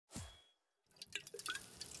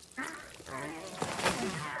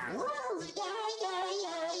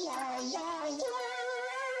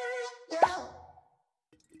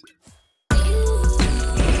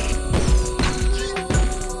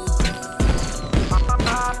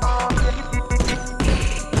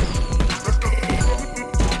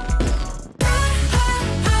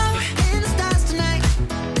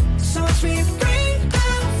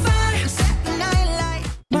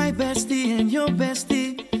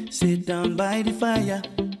by the fire.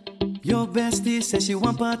 Your bestie says she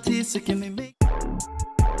want parties, so can we make?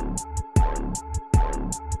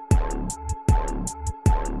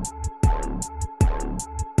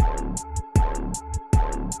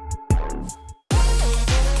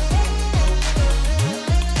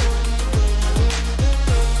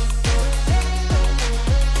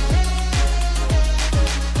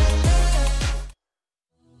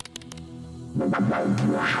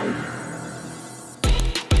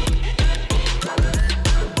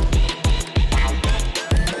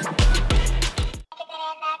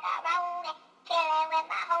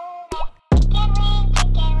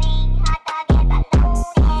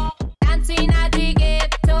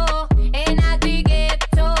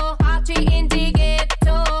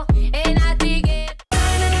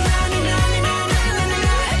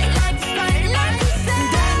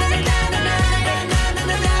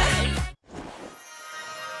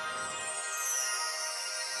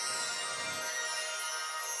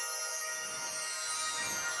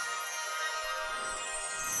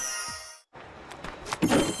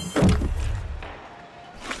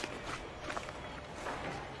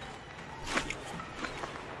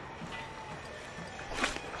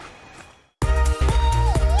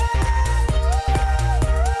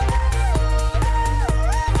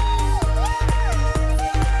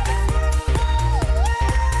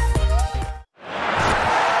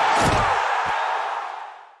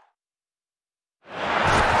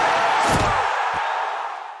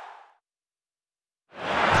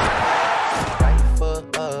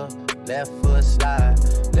 Left foot slide,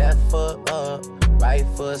 left foot up, right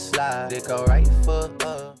foot slide, they go right foot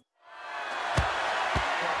up.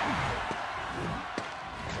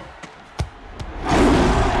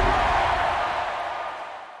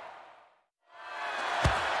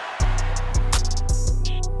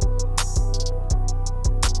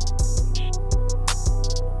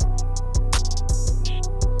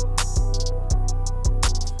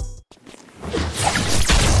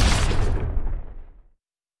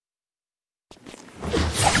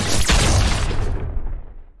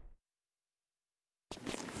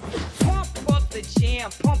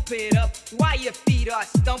 Pump it up while your feet are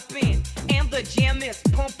stumping and the jam is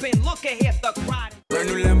pumping. Look ahead, the crowd. Brand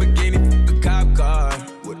new Lamborghini, a cop car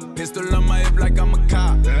with a pistol on my hip like I'm a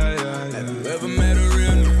cop. Have you ever met a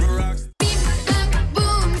real nigga rock? Bip, bam,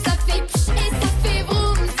 boum, ça fait psh et ça fait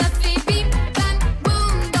vroom, ça fait bip, bam,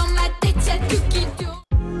 boum. Dans ma tête y'a tout qui tourne.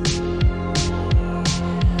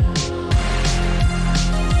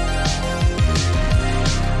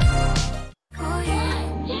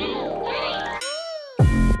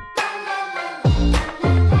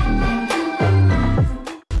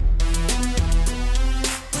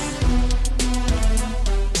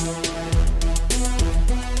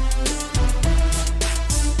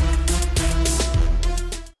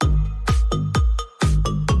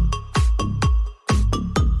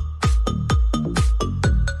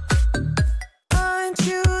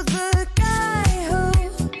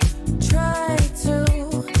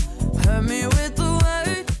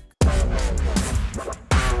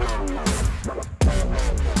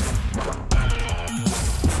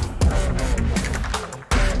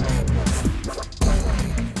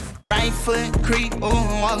 Foot creep,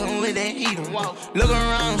 ooh, walking with that heater. Look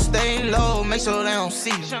around, stay low, make sure they don't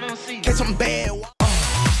see you. Catch some bad.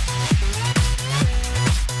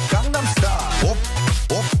 Gangnam Style. Op,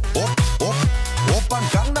 op, op, op, op on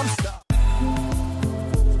Gangnam Style.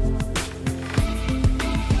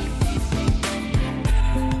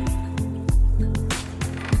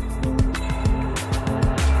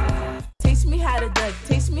 Taste me how to duck,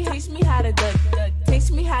 taste me how to duck,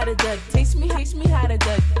 taste me how to duck, taste me how to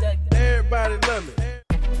duck. Everybody love me.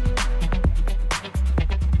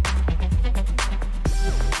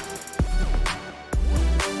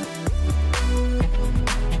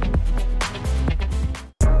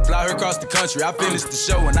 Fly her across the country, I finished the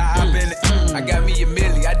show and I hop in it. I got me a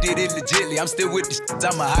milli, I did it legitly. I'm still with the shit,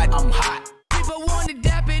 I'm hot. People want to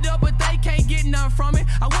dap it up, but they can't get none from it.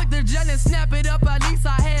 I went to jail and snap it up, at least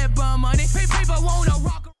I had bum money. People want to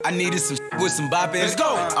rock. I needed some with some bop in. Let's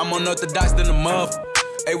go. I'm unorthodox than a muff.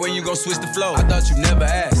 Hey, when you gon' switch the flow? I thought you never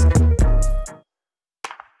asked.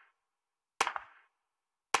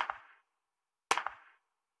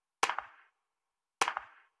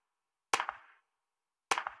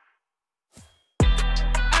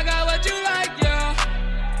 I got what you like, yeah.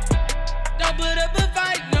 Don't put up a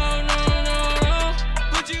fight, no, no, no, no.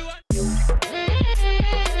 Put you on.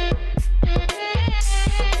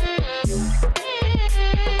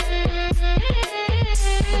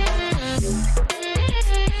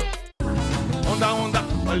 Onda, onda,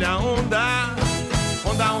 olha a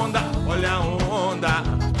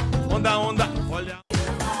onda, onda. Olha.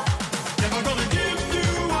 Never gonna give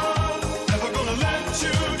you up, never gonna let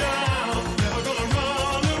you down, never gonna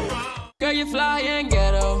run around. Girl, you fly and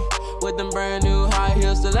ghetto with them brand new high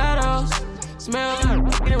heel stilettos. Smell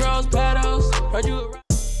like rose petals. Heard you.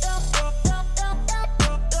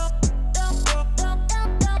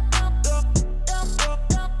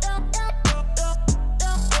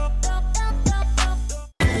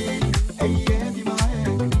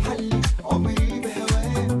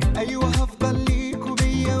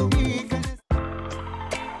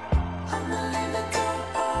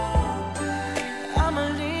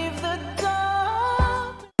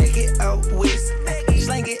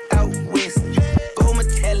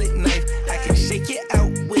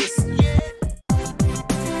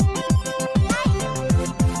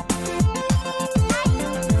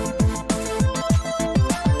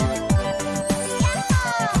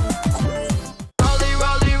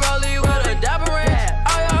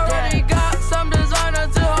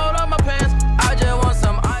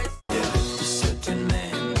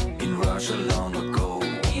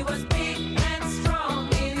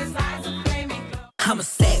 I'm a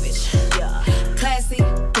savage, classy,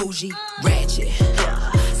 bougie, ratchet,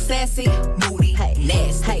 sassy, moody,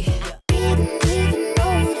 nasty.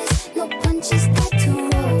 No punches got to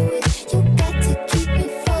roll with. You got to keep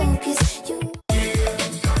it focused.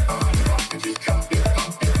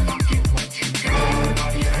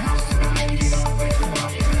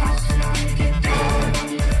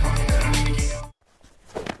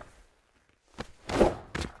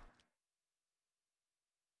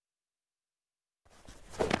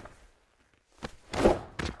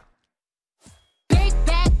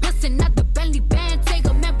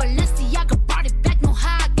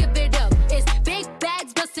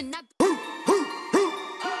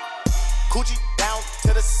 Coochie down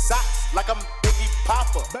to the socks like I'm Biggie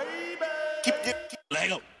Papa. Baby, keep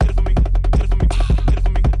Lego. Get it for me, get it for me, get it for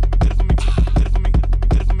me, get it for me, get it for me,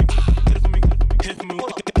 get it for me, get it for me, get it for me,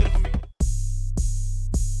 get it for me.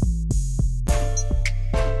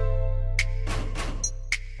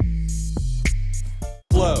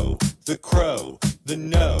 Flow, the crow, the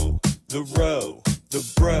no, the row, the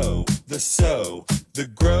bro, the so, the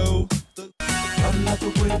grow, the. Hala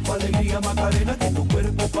tu cuerpo, alegría, Macarena, que tu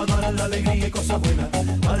cuerpo pa' dar la alegría y cosas buenas.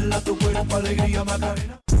 Hala tu cuerpo, alegría,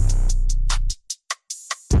 Macarena.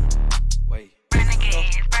 Wait.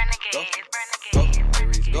 Renegades,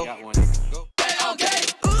 go. Got one. Go. Okay,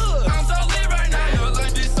 I'm so lit right now, your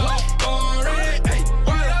life is so boring. Hey,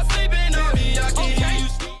 while I'm sleeping on me, I can hear you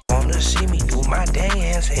sleep. Wanna see me do my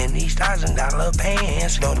dance in these $1,000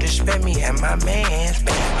 pants? Don't disrespect me and my mans.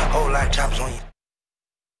 A whole lot of chops on you.